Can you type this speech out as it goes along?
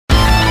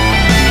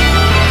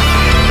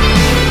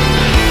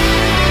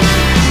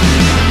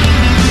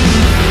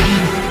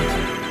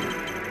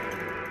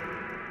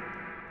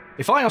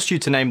If I asked you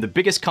to name the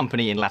biggest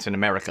company in Latin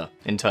America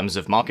in terms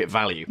of market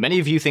value, many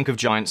of you think of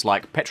giants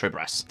like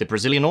Petrobras, the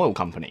Brazilian oil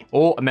company,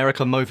 or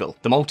América Móvil,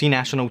 the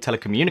multinational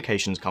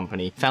telecommunications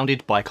company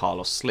founded by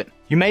Carlos Slim.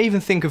 You may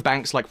even think of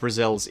banks like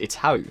Brazil's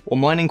Itaú, or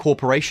mining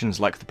corporations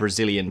like the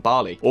Brazilian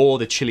Barley, or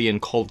the Chilean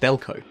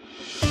Coldelco.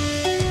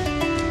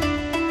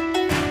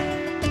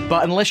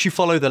 But unless you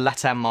follow the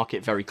LATAM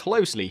market very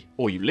closely,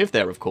 or you live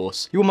there of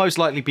course, you will most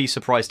likely be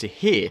surprised to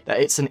hear that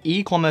it's an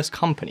e-commerce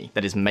company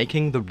that is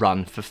making the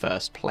run for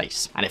first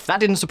place. And if that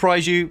didn't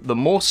surprise you, the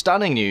more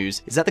stunning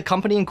news is that the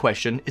company in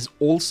question is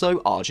also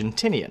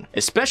Argentinian,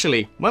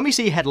 especially when we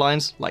see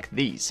headlines like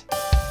these.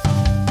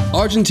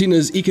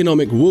 Argentina's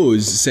economic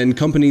woes send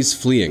companies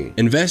fleeing.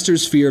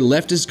 Investors fear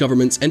leftist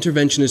government's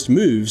interventionist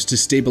moves to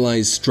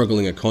stabilize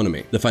struggling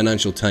economy. The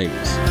Financial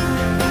Times.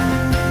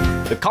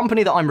 The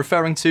company that I'm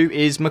referring to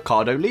is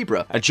Mercado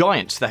Libre, a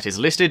giant that is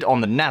listed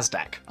on the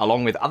Nasdaq,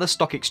 along with other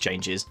stock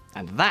exchanges,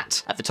 and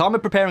that, at the time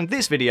of preparing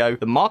this video,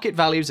 the market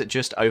value's at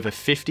just over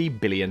 $50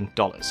 billion.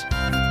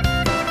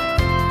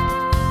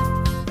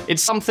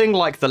 It's something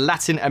like the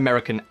Latin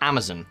American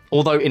Amazon,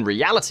 although in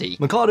reality,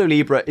 Mercado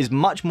Libre is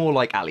much more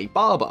like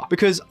Alibaba,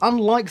 because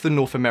unlike the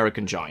North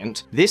American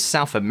giant, this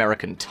South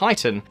American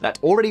titan that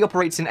already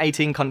operates in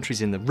 18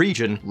 countries in the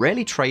region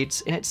rarely trades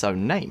in its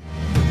own name.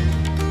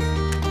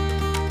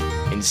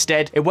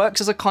 Instead, it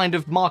works as a kind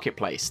of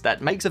marketplace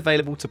that makes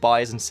available to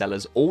buyers and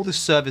sellers all the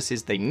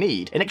services they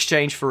need in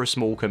exchange for a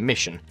small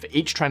commission for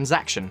each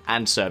transaction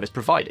and service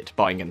provided,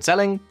 buying and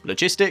selling,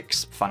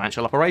 logistics,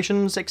 financial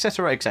operations,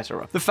 etc,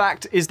 etc. The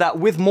fact is that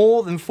with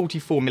more than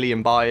 44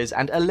 million buyers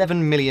and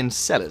 11 million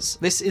sellers,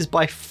 this is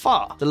by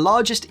far the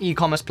largest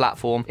e-commerce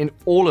platform in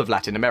all of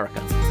Latin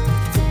America.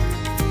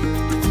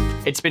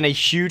 It's been a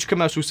huge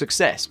commercial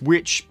success,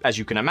 which, as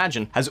you can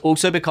imagine, has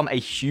also become a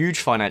huge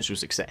financial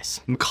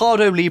success.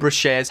 Mercado Libre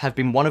shares have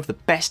been one of the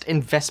best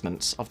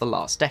investments of the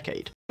last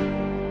decade.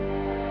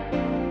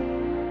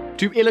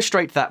 To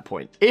illustrate that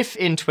point, if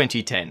in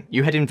 2010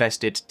 you had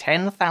invested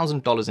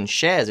 $10,000 in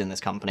shares in this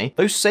company,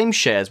 those same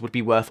shares would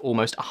be worth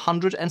almost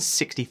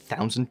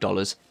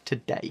 $160,000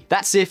 today.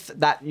 That's if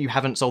that you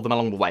haven't sold them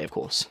along the way, of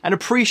course. An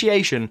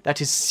appreciation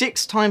that is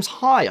 6 times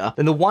higher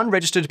than the one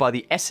registered by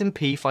the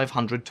S&P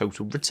 500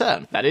 total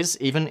return. That is,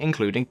 even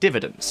including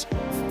dividends.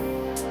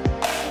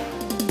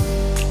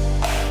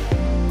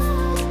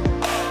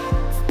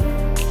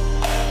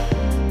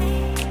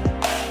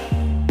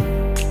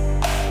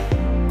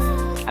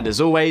 And as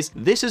always,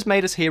 this has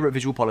made us here at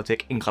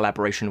VisualPolitik, in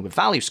collaboration with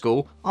Value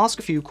School, ask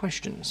a few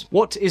questions.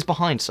 What is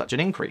behind such an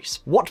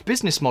increase? What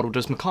business model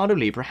does Mercado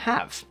Libre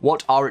have?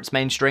 What are its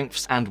main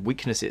strengths and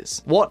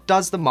weaknesses? What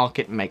does the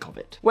market make of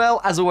it?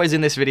 Well, as always in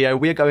this video,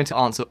 we are going to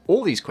answer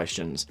all these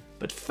questions,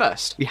 but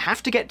first, we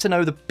have to get to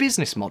know the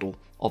business model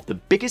of the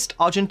biggest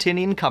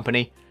Argentinian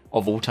company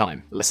of all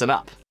time. Listen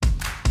up.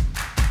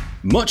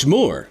 Much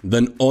more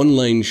than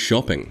online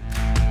shopping.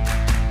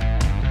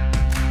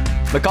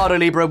 Mercado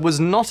Libre was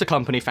not a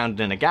company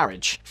founded in a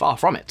garage, far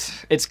from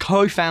it. Its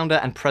co-founder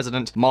and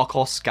president,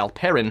 Marcos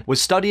Galperin,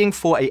 was studying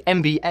for an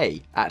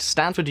MBA at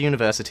Stanford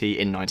University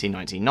in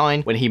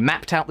 1999 when he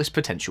mapped out this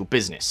potential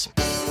business.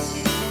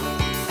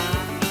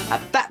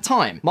 At that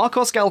time,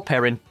 Marcos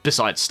Galperin,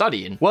 besides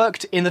studying,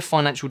 worked in the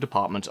financial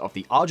department of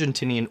the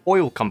Argentinian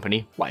oil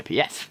company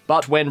YPF.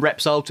 But when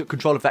Repsol took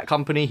control of that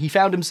company, he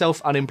found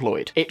himself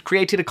unemployed. It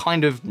created a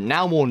kind of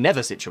now or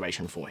never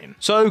situation for him.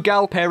 So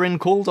Galperin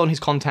called on his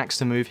contacts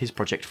to move his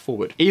project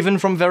forward. Even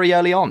from very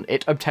early on,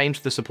 it obtained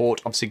the support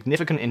of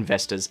significant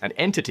investors and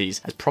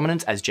entities as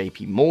prominent as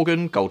JP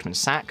Morgan, Goldman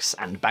Sachs,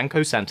 and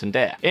Banco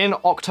Santander. In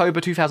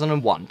October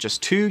 2001,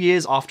 just 2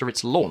 years after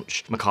its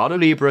launch, Mercado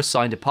Libre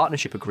signed a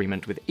partnership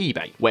agreement with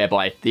eBay,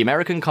 whereby the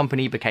American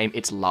company became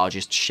its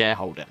largest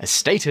shareholder, a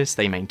status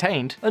they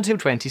maintained until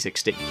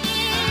 2016.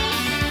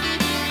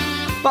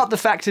 But the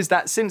fact is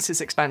that since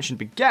its expansion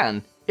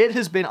began, it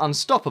has been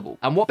unstoppable,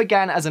 and what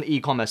began as an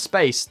e-commerce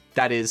space,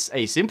 that is,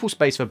 a simple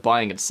space for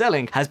buying and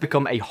selling, has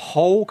become a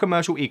whole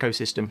commercial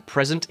ecosystem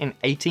present in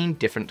 18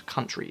 different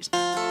countries.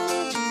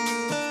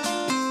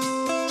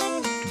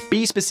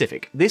 Be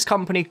specific, this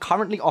company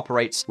currently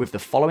operates with the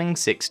following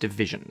 6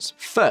 divisions.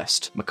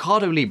 First,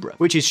 Mercado Libre,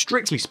 which is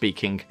strictly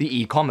speaking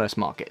the e-commerce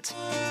market.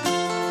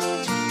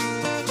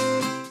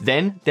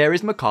 Then there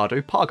is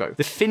Mercado Pago,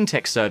 the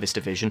fintech service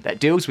division that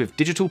deals with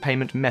digital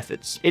payment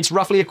methods. It's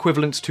roughly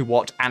equivalent to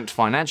what Ant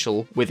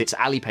Financial, with its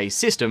Alipay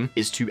system,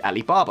 is to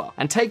Alibaba.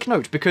 And take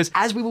note, because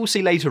as we will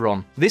see later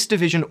on, this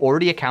division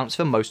already accounts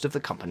for most of the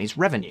company's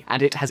revenue,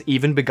 and it has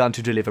even begun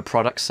to deliver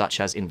products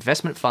such as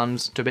investment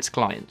funds to its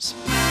clients.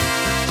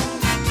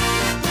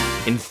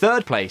 In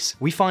third place,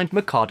 we find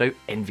Mercado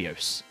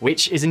Envios,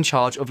 which is in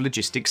charge of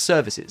logistics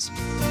services.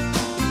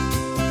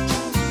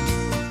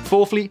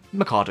 Fourthly,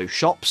 Mercado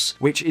Shops,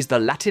 which is the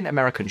Latin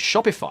American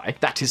Shopify,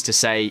 that is to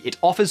say, it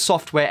offers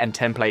software and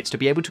templates to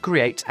be able to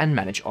create and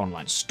manage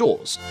online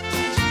stores.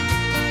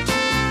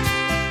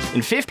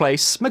 In fifth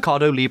place,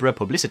 Mercado Libre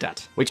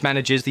Publicidad, which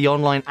manages the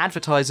online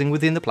advertising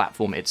within the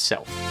platform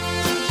itself.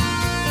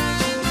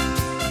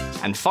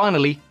 And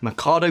finally,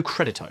 Mercado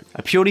Crédito,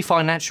 a purely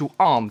financial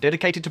arm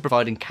dedicated to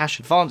providing cash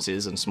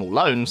advances and small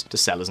loans to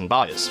sellers and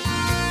buyers.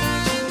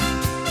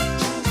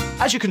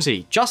 As you can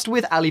see, just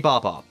with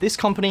Alibaba, this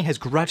company has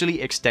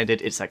gradually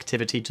extended its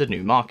activity to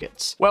new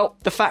markets. Well,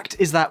 the fact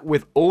is that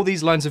with all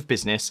these lines of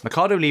business,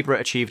 Mercado Libre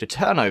achieved a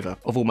turnover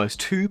of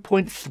almost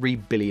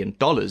 $2.3 billion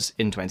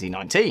in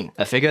 2019,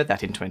 a figure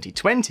that in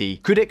 2020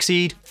 could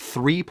exceed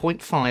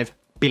 $3.5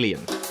 billion.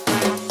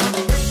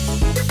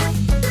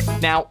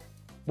 Now,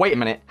 wait a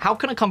minute, how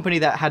can a company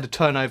that had a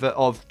turnover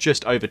of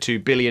just over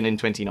 $2 billion in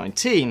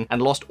 2019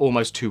 and lost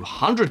almost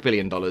 $200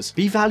 billion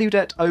be valued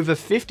at over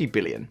 $50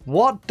 billion?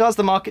 What does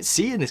the market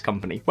see in this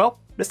company? Well,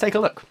 let's take a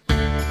look.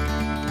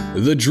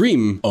 The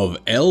dream of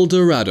El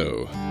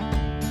Dorado.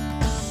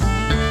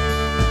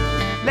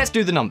 Let's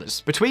do the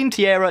numbers. Between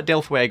Tierra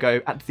del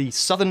Fuego at the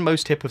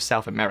southernmost tip of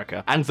South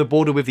America and the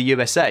border with the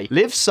USA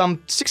live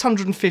some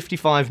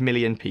 655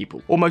 million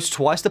people, almost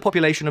twice the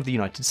population of the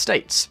United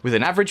States, with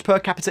an average per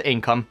capita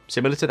income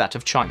similar to that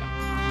of China.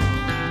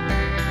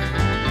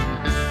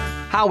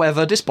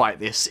 However, despite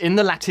this, in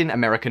the Latin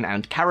American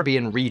and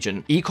Caribbean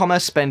region,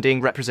 e-commerce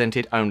spending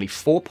represented only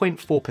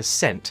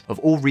 4.4% of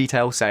all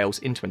retail sales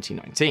in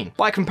 2019.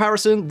 By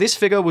comparison, this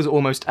figure was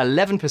almost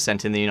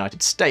 11% in the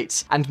United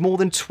States and more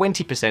than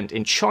 20%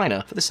 in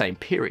China for the same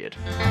period.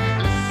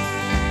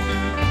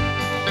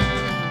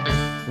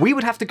 We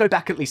would have to go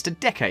back at least a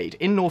decade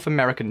in North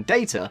American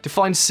data to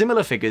find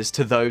similar figures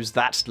to those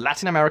that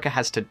Latin America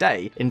has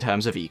today in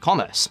terms of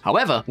e-commerce.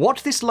 However, what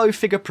this low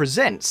figure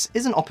presents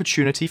is an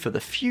opportunity for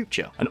the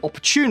future, an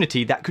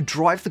opportunity that could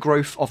drive the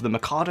growth of the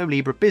Mercado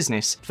Libre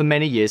business for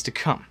many years to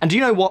come. And you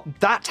know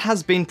what? That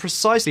has been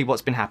precisely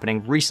what's been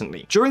happening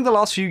recently. During the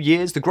last few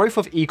years, the growth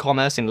of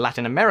e-commerce in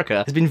Latin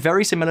America has been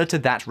very similar to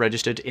that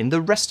registered in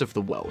the rest of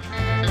the world.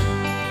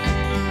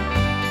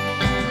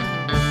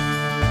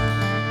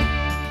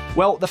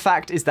 Well, the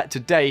fact is that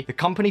today, the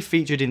company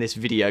featured in this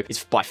video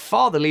is by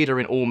far the leader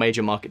in all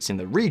major markets in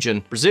the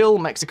region: Brazil,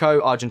 Mexico,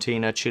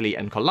 Argentina, Chile,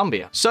 and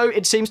Colombia. So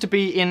it seems to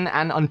be in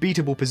an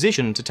unbeatable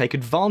position to take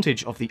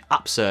advantage of the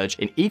upsurge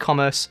in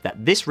e-commerce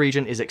that this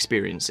region is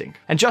experiencing.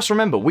 And just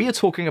remember, we are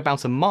talking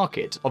about a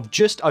market of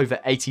just over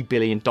 $80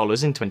 billion in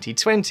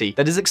 2020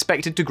 that is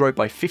expected to grow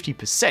by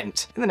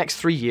 50% in the next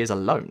 3 years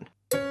alone.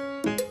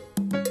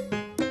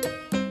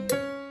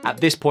 At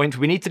this point,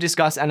 we need to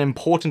discuss an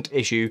important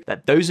issue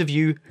that those of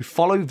you who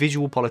follow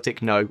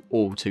VisualPolitik know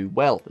all too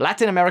well.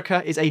 Latin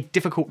America is a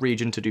difficult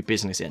region to do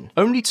business in.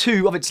 Only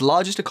two of its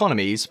largest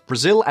economies,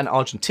 Brazil and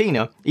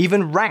Argentina,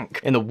 even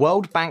rank in the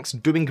World Bank's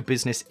Doing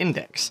Business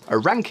Index, a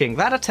ranking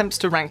that attempts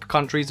to rank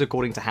countries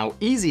according to how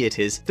easy it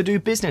is to do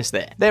business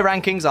there. Their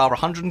rankings are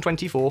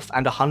 124th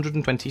and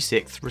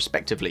 126th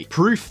respectively,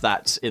 proof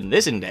that, in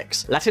this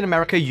index, Latin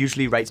America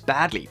usually rates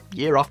badly,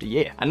 year after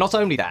year. And not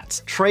only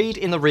that, trade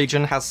in the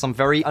region has some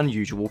very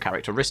unusual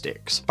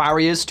characteristics.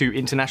 Barriers to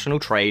international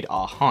trade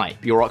are high.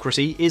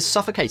 Bureaucracy is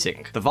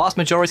suffocating. The vast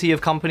majority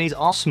of companies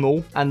are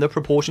small, and the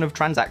proportion of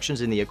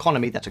transactions in the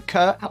economy that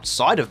occur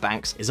outside of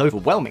banks is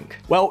overwhelming.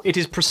 Well, it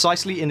is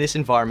precisely in this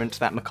environment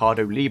that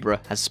Mercado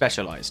Libre has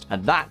specialized,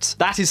 and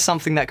that is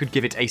something that could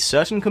give it a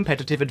certain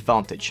competitive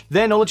advantage.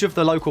 Their knowledge of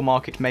the local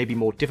market may be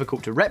more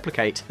difficult to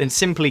replicate than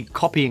simply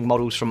copying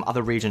models from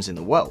other regions in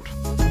the world.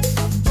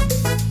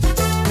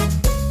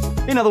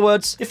 In other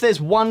words, if there's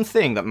one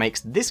thing that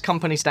makes this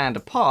company stand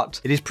apart,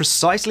 it is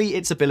precisely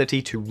its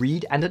ability to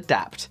read and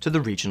adapt to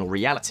the regional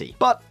reality.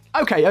 But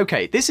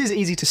okay, this is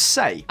easy to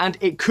say, and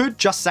it could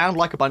just sound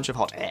like a bunch of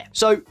hot air.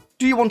 So,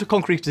 do you want a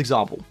concrete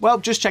example? Well,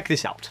 just check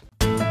this out.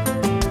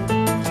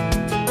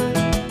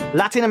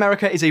 Latin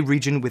America is a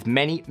region with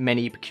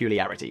many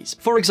peculiarities.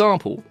 For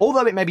example,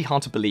 although it may be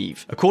hard to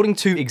believe, according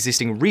to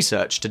existing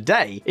research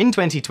today, in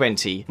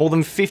 2020, more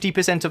than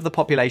 50% of the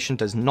population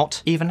does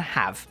not even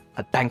have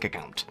a bank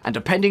account. And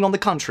depending on the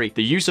country,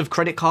 the use of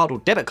credit card or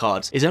debit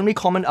cards is only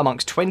common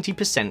amongst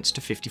 20%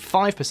 to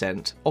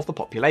 55% of the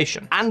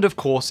population. And of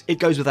course, it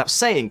goes without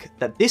saying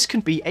that this can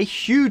be a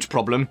huge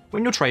problem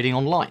when you're trading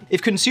online.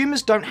 If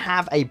consumers don't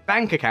have a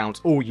bank account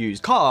or use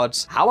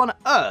cards, how on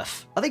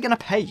earth are they going to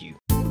pay you?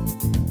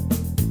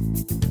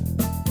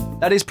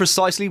 That is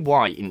precisely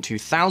why in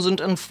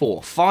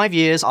 2004, 5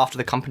 years after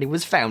the company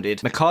was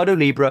founded, Mercado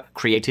Libre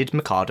created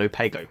Mercado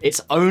Pago,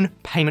 its own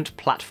payment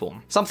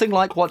platform, something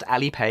like what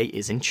Alipay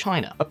is in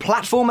China. A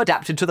platform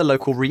adapted to the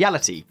local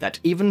reality that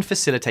even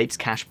facilitates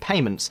cash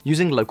payments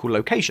using local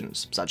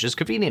locations, such as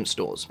convenience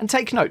stores. And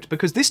take note,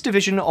 because this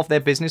division of their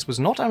business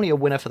was not only a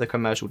winner for the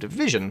commercial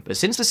division, but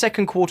since the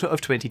second quarter of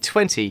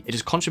 2020, it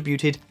has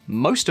contributed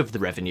most of the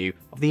revenue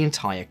of the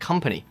entire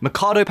company.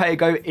 Mercado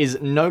Pago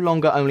is no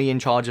longer only in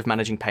charge of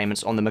managing payments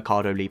on the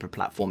Mercado Libre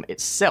platform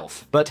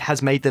itself, but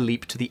has made the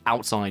leap to the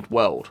outside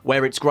world,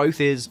 where its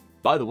growth is,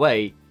 by the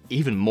way,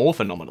 even more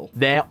phenomenal.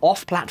 Their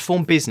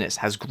off-platform business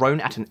has grown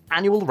at an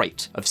annual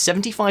rate of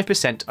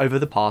 75% over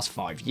the past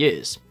 5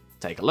 years.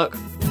 Take a look.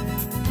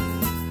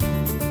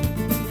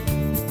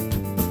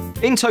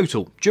 In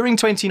total, during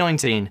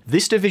 2019,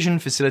 this division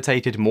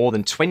facilitated more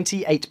than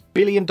 $28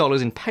 billion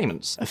in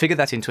payments, a figure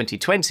that in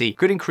 2020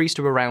 could increase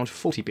to around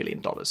 $40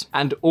 billion.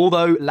 And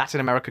although Latin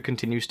America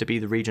continues to be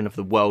the region of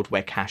the world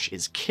where cash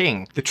is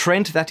king, the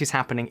trend that is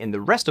happening in the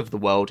rest of the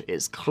world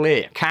is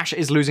clear. Cash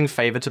is losing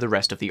favor to the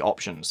rest of the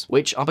options,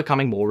 which are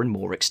becoming more and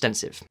more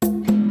extensive.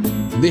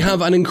 They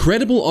have an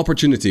incredible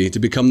opportunity to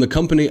become the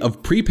company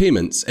of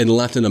prepayments in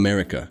Latin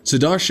America.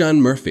 Sudarshan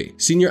Murphy,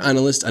 Senior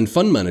Analyst and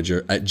Fund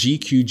Manager at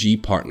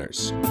GQG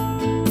Partners.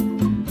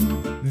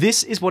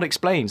 This is what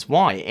explains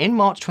why, in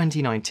March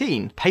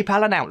 2019,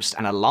 PayPal announced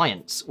an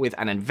alliance with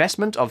an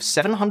investment of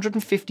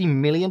 $750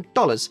 million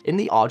in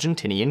the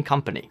Argentinian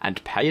company.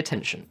 And pay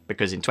attention,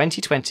 because in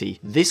 2020,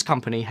 this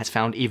company has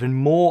found even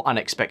more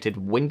unexpected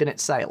wind in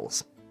its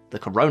sails: the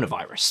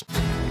coronavirus.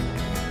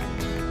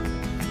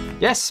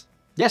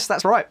 Yes,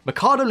 that's right.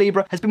 Mercado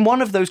Libre has been one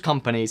of those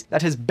companies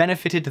that has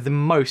benefited the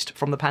most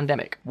from the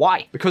pandemic.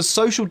 Why? Because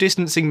social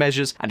distancing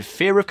measures and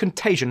fear of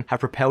contagion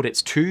have propelled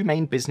its two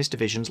main business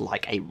divisions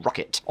like a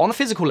rocket. On a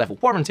physical level,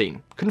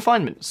 quarantine,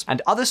 confinements,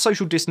 and other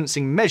social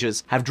distancing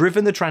measures have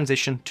driven the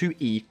transition to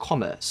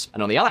e-commerce.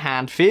 And on the other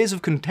hand, fears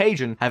of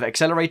contagion have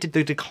accelerated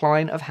the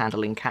decline of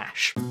handling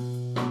cash.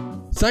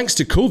 Thanks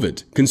to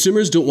COVID,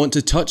 consumers don't want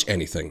to touch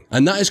anything,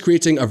 and that is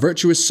creating a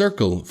virtuous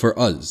circle for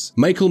us.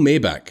 Michael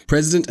Maybach,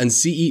 President and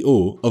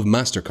CEO of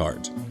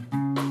MasterCard.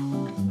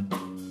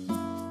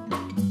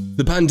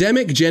 The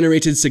pandemic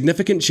generated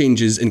significant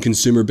changes in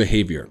consumer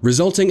behavior,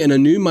 resulting in a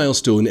new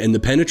milestone in the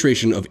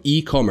penetration of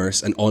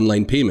e-commerce and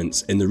online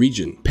payments in the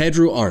region.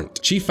 Pedro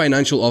Arndt, Chief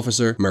Financial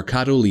Officer,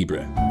 Mercado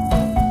Libre.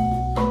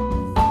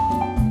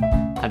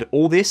 And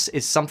all this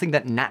is something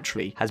that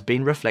naturally has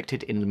been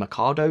reflected in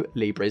Mercado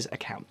Libre's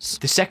accounts.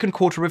 The second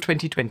quarter of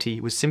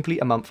 2020 was simply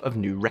a month of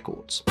new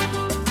records.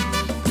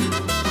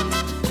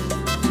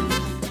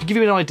 To give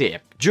you an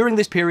idea, during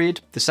this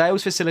period, the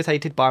sales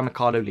facilitated by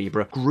Mercado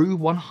Libre grew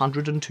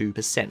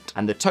 102%,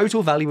 and the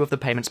total value of the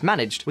payments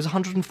managed was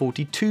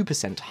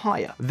 142%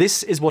 higher.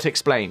 This is what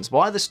explains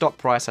why the stock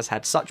price has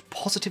had such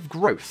positive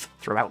growth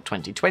throughout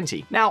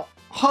 2020. Now,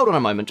 hold on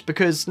a moment,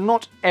 because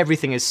not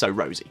everything is so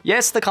rosy.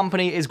 Yes, the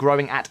company is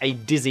growing at a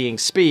dizzying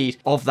speed,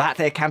 of that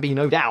there can be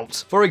no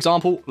doubt. For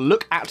example,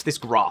 look at this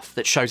graph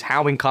that shows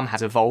how income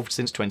has evolved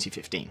since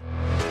 2015.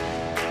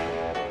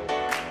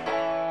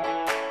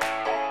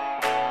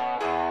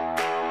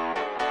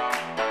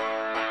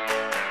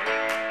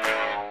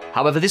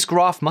 However, this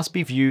graph must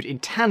be viewed in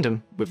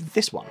tandem with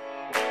this one.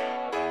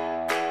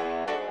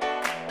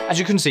 As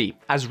you can see,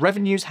 as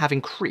revenues have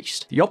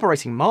increased, the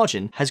operating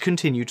margin has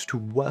continued to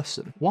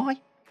worsen. Why?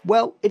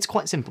 Well, it's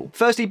quite simple.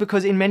 Firstly,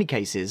 because in many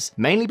cases,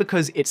 mainly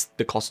because it's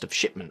the cost of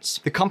shipments,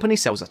 the company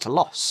sells at a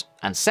loss.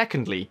 And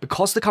secondly,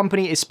 because the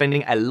company is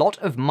spending a lot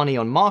of money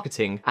on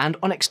marketing and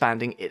on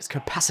expanding its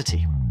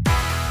capacity.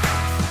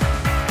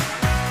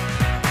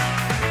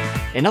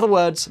 In other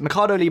words,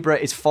 Mercado Libre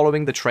is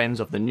following the trends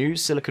of the new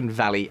Silicon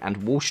Valley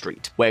and Wall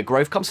Street, where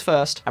growth comes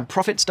first and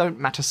profits don't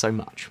matter so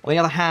much. On the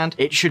other hand,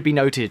 it should be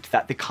noted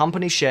that the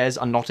company's shares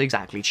are not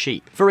exactly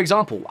cheap. For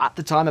example, at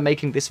the time of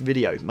making this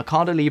video,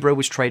 Mercado Libre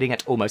was trading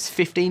at almost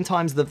 15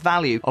 times the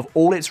value of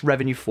all its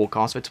revenue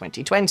forecast for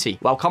 2020,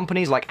 while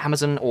companies like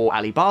Amazon or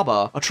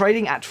Alibaba are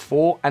trading at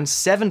 4 and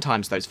 7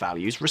 times those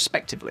values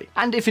respectively.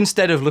 And if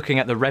instead of looking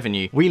at the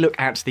revenue, we look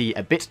at the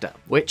EBITDA,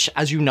 which,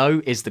 as you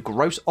know, is the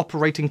gross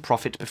operating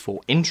profit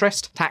before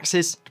interest,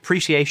 taxes,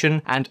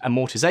 depreciation, and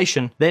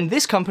amortization, then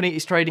this company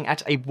is trading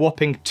at a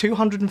whopping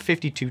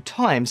 252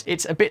 times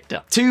its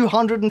EBITDA.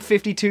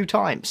 252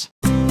 times.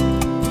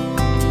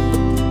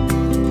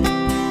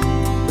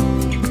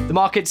 The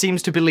market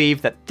seems to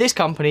believe that this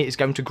company is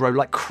going to grow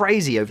like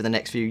crazy over the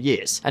next few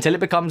years, until it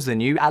becomes the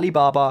new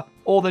Alibaba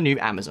or the new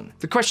Amazon.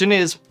 The question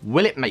is,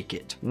 will it make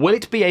it? Will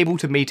it be able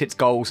to meet its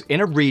goals in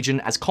a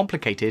region as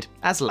complicated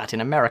as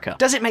Latin America?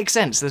 Does it make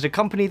sense that a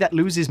company that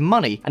loses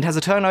money and has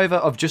a turnover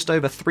of just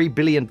over $3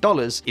 billion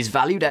is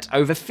valued at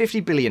over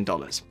 $50 billion?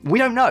 We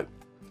don't know.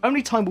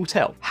 Only time will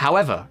tell.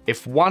 However,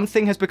 if one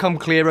thing has become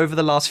clear over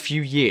the last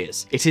few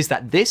years, it is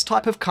that this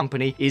type of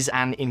company is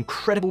an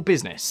incredible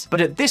business.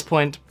 But at this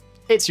point,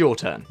 it's your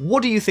turn.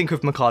 What do you think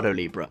of Mercado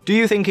Libre? Do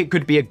you think it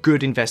could be a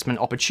good investment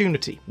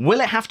opportunity? Will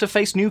it have to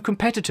face new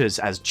competitors,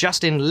 as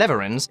Justin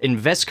Leverins,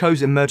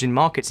 Invesco's emerging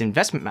markets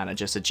investment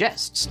manager,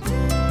 suggests?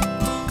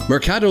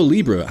 Mercado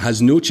Libre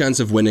has no chance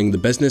of winning the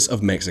business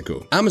of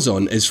Mexico.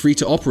 Amazon is free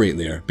to operate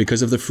there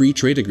because of the free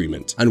trade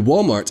agreement, and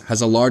Walmart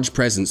has a large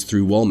presence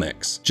through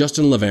Walmex.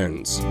 Justin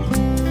Leverins.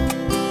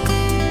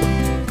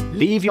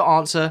 Leave your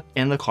answer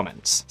in the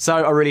comments. So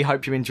I really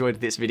hope you enjoyed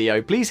this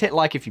video. Please hit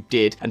like if you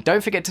did, and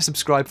don't forget to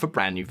subscribe for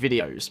brand new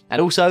videos. And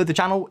also, the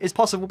channel is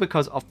possible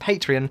because of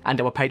Patreon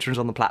and our patrons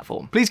on the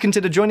platform. Please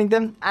consider joining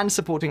them and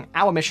supporting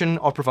our mission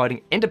of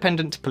providing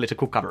independent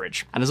political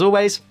coverage. And as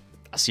always,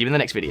 I'll see you in the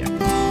next video.